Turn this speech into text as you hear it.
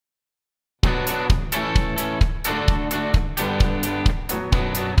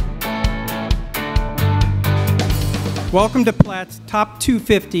Welcome to Platts Top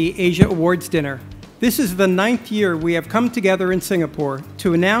 250 Asia Awards Dinner. This is the 9th year we have come together in Singapore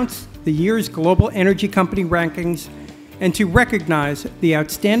to announce the year's global energy company rankings and to recognize the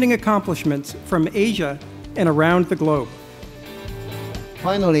outstanding accomplishments from Asia and around the globe.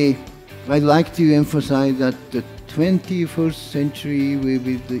 Finally, I'd like to emphasize that the 21st century will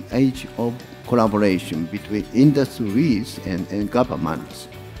be the age of collaboration between industries and governments.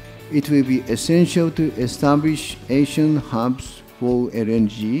 It will be essential to establish Asian hubs for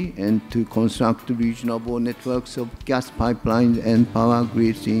LNG and to construct reasonable networks of gas pipelines and power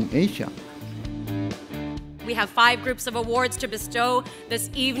grids in Asia. We have 5 groups of awards to bestow this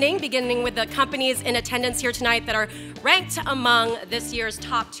evening, beginning with the companies in attendance here tonight that are ranked among this year's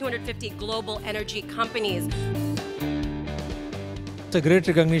top 250 global energy companies. It's a great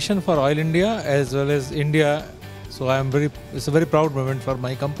recognition for Oil India as well as India. So it's a very proud moment for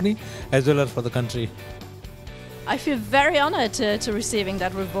my company as well as for the country. I feel very honored to receiving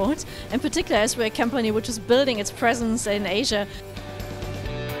that reward, in particular as we're a company which is building its presence in Asia.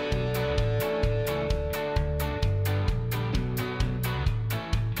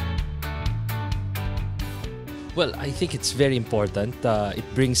 Well, I think it's very important.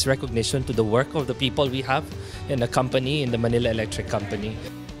 It brings recognition to the work of the people we have in the company, in the Manila Electric Company.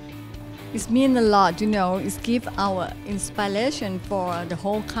 It means a lot, it gives our inspiration for the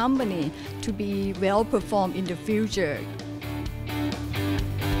whole company to be well performed in the future.